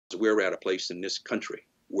we're at a place in this country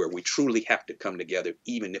where we truly have to come together,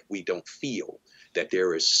 even if we don't feel that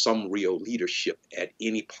there is some real leadership at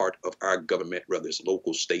any part of our government, whether it's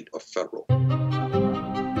local, state, or federal.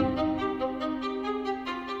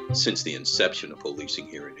 Since the inception of policing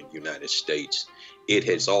here in the United States, it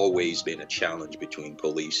has always been a challenge between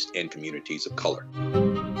police and communities of color.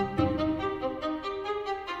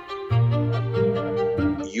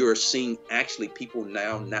 You're seeing actually people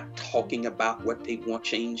now not talking about what they want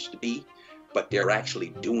change to be, but they're actually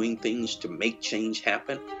doing things to make change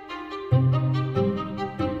happen.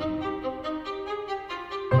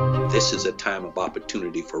 This is a time of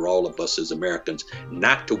opportunity for all of us as Americans,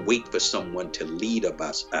 not to wait for someone to lead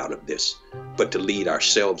us out of this, but to lead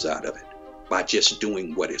ourselves out of it by just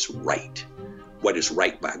doing what is right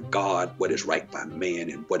by God, what is right by man,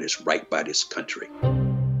 and what is right by this country.